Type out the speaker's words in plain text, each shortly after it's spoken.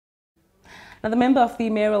Now, the member of the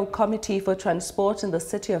Mayoral Committee for Transport in the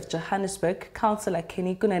city of Johannesburg, Councillor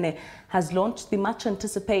Kunene, has launched the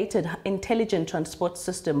much-anticipated intelligent transport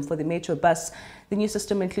system for the Metrobus. The new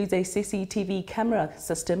system includes a CCTV camera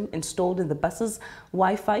system installed in the buses,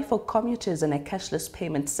 Wi-Fi for commuters and a cashless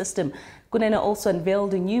payment system. Kunene also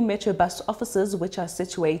unveiled the new Metrobus offices, which are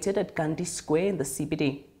situated at Gandhi Square in the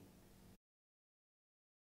CBD.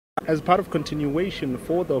 As part of continuation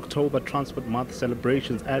for the October Transport Month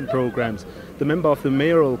celebrations and programs, the member of the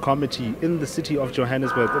Mayoral Committee in the city of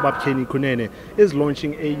Johannesburg, Kunene, is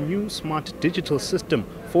launching a new smart digital system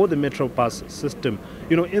for the Metrobus system.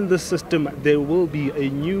 You know, in this system, there will be a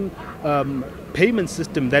new payment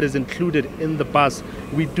system that is included in the bus.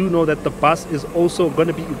 We do know that the bus is also going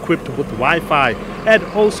to be equipped with Wi-Fi, and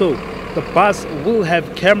also the bus will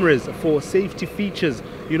have cameras for safety features.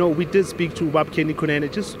 You know, we did speak to Kunene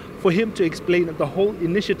just for him to explain the whole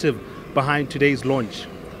initiative behind today's launch.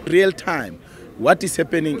 Real time, what is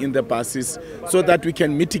happening in the buses, so that we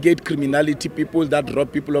can mitigate criminality, people that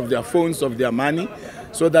rob people of their phones, of their money,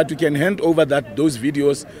 so that we can hand over those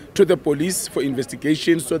videos to the police for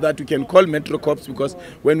investigation, so that we can call Metro Cops, because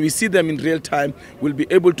when we see them in real time, we'll be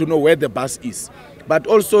able to know where the bus is. But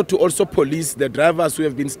also to police the drivers who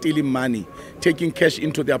have been stealing money, taking cash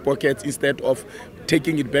into their pockets instead of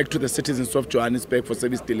taking it back to the citizens of Johannesburg for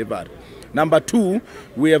service delivery. Number two,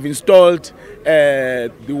 we have installed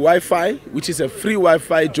the Wi-Fi, which is a free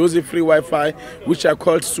Wi-Fi, Joseph free Wi-Fi, which are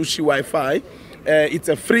called Sushi Wi-Fi. It's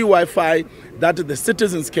a free Wi-Fi that the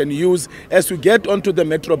citizens can use. As you get onto the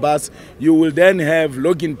Metrobus, you will then have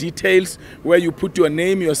login details where you put your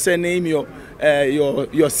name, your surname,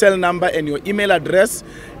 your cell number and your email address.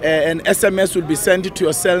 An SMS will be sent to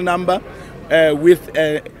your cell number with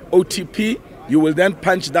OTP. You will then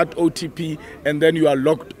punch that OTP and then you are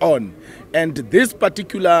logged on. And this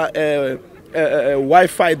particular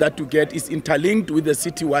Wi-Fi that you get is interlinked with the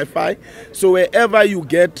city Wi-Fi. So wherever you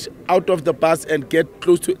get out of the bus and get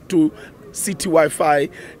close to city Wi-Fi,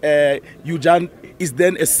 is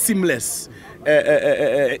then a seamless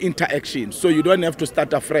interaction. So you don't have to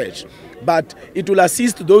start afresh. But it will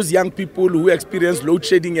assist those young people who experience load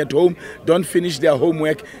shedding at home, don't finish their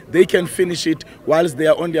homework. They can finish it whilst they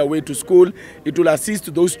are on their way to school. It will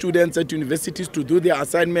assist those students at universities to do their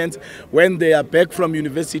assignments when they are back from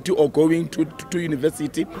university or going to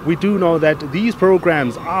university. We do know that these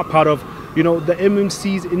programs are part of, you know, the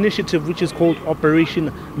MMC's initiative, which is called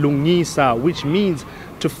Operation Lungisa, which means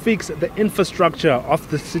to fix the infrastructure of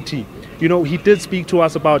the city. You know, he did speak to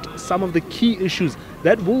us about some of the key issues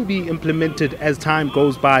that will be implemented as time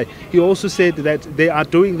goes by. He also said that they are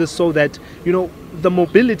doing this so that, you know, the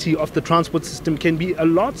mobility of the transport system can be a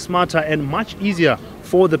lot smarter and much easier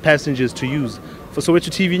for the passengers to use. For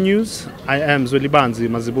Soweto TV News, I am Zwelibanzi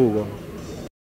Mazibugo.